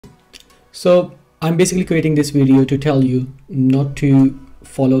So I'm basically creating this video to tell you not to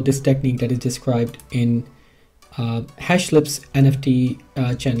follow this technique that is described in Hashlip's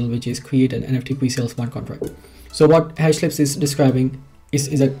NFT channel, which is create an NFT pre-sale smart contract. So what Hashlip is describing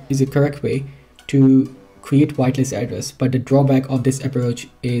is a correct way to create whitelist address, but the drawback of this approach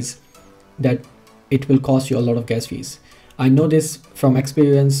is that it will cost you a lot of gas fees. I know this from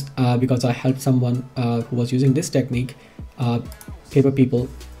experience because I helped someone who was using this technique, paper people,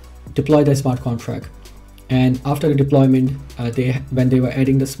 deploy their smart contract, and after the deployment, when they were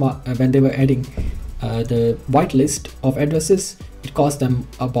adding the whitelist of addresses, it cost them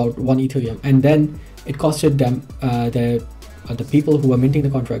about 1 ethereum, and then it costed them the people who were minting the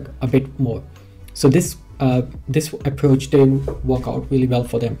contract a bit more. So this approach didn't work out really well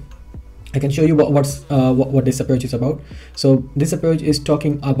for them. I can show you what this approach is about. So this approach is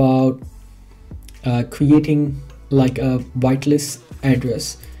talking about creating like a whitelist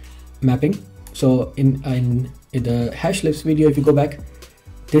address mapping. So in the Hashlip's video, if you go back,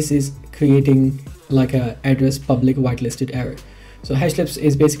 this is creating like a address public whitelisted array. So Hashlip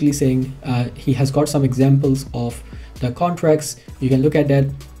is basically saying he has got some examples of the contracts. You can look at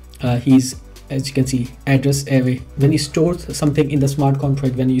that. He's, as you can see, address array. When you store something in the smart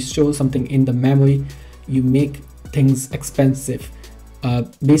contract, when you store something in the memory, you make things expensive.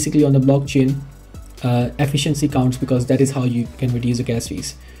 Basically on the blockchain, efficiency counts, because that is how you can reduce the gas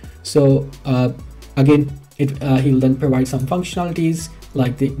fees. So again, he will then provide some functionalities,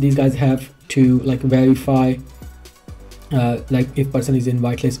 like these guys have to like verify like if person is in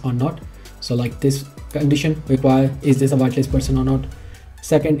whitelist or not. So like this condition require, is this a whitelist person or not?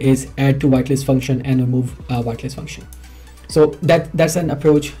 Second is add to whitelist function and remove whitelist function. So that's an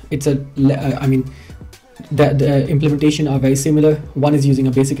approach. It's a I mean the implementation are very similar. One is using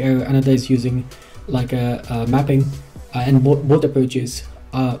a basic array, another is using like a mapping, and both approaches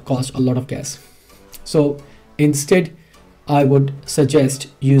cost a lot of gas. So instead, I would suggest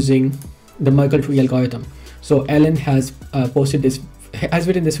using the Merkle tree algorithm. So Alan has written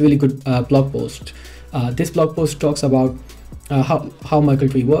this really good blog post. This blog post talks about how Merkle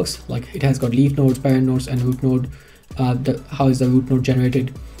tree works. Like it has got leaf nodes, parent nodes, and root node. How is the root node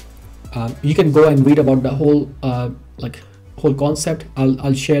generated? You can go and read about the whole concept.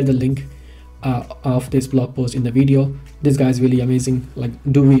 I'll share the link of this blog post in the video. This guy is really amazing. Like,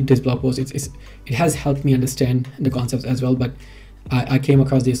 do read this blog post. It has helped me understand the concepts as well. But I came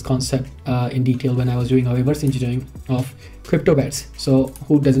across this concept in detail when I was doing a reverse engineering of crypto bets. So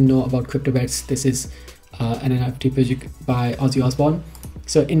who doesn't know about crypto bets? This is an NFT project by Ozzy Osbourne.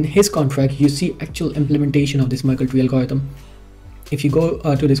 So in his contract, you see actual implementation of this Merkle tree algorithm. If you go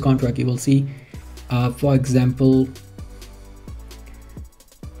to this contract, you will see, for example,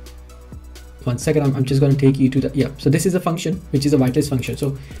 one second, I'm just going to take you to the, so this is a function which is a whitelist function.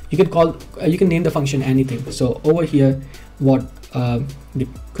 So you can name the function anything. So over here, what the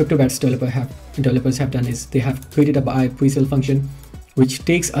crypto bets developers have done is they have created a buy pre-sale function which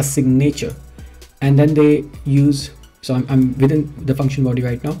takes a signature, and then they use, so I'm within the function body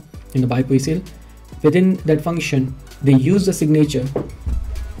right now in the buy pre-sale. Within that function, they use the signature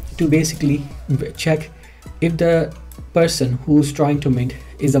to basically check if the person who's trying to mint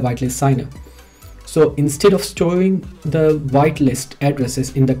is a whitelist signer. So instead of storing the whitelist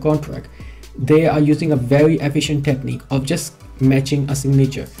addresses in the contract, they are using a very efficient technique of just matching a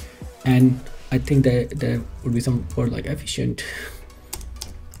signature. And I think there would be some word like efficient.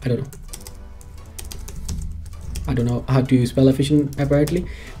 I don't know how to spell efficient apparently,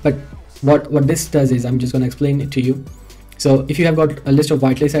 but what this does is, I'm just going to explain it to you. So if you have got a list of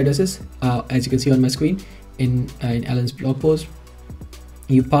whitelist addresses, as you can see on my screen in Alan's blog post,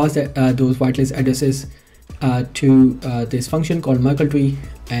 you pass those whitelist addresses to this function called Merkle tree,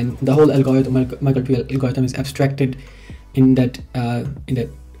 and the whole algorithm, Merkle tree algorithm, is abstracted in that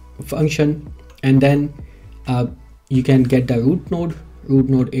function. And then you can get the root node. Root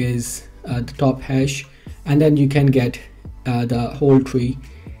node is the top hash, and then you can get the whole tree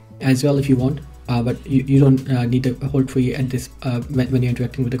as well if you want. But you don't need the whole tree at this when you're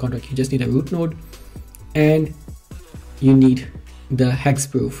interacting with the contract. You just need a root node, and you need the hex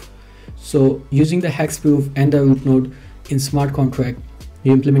proof. So using the hex proof and the root node in smart contract,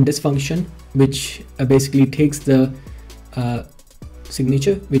 you implement this function which basically takes the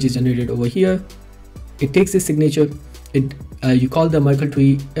signature which is generated over here. It takes this signature, you call the Merkle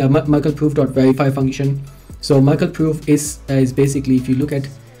tree Merkle proof.verify function. So Merkle proof is basically, if you look at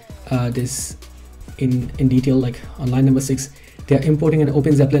this in detail, like on line number 6, they are importing an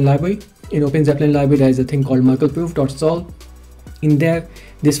Open Zeppelin library. In Open Zeppelin library, there is a thing called Merkle proof.sol. In there,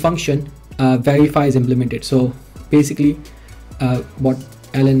 this function verify is implemented. So basically what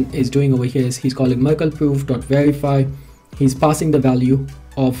Alan is doing over here is he's calling merkle proof.verify. He's passing the value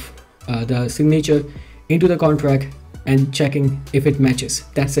of the signature into the contract and checking if it matches.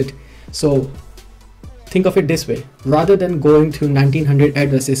 That's it. So think of it this way: rather than going to 1900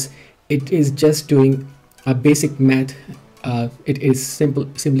 addresses, it is just doing a basic math. It is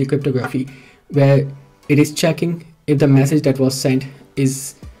simply cryptography, where it is checking if the message that was sent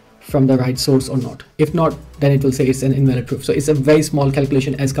is from the right source or not. If not, then it will say it's an invalid proof. So it's a very small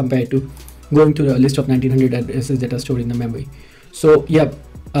calculation as compared to going to the list of 1900 addresses that are stored in the memory. So yeah,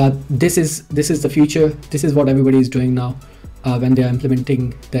 this is the future. This is what everybody is doing now when they are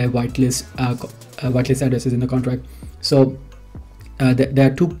implementing their whitelist addresses in the contract. So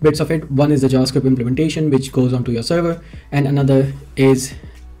there are two bits of it. One is the JavaScript implementation, which goes onto your server, and another is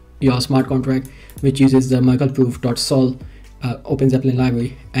your smart contract, which uses the merkle proof.sol open Zeppelin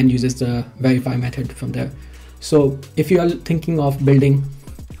library and uses the verify method from there. So if you are thinking of building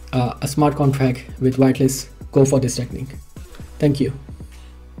a smart contract with whitelist, go for this technique. Thank you.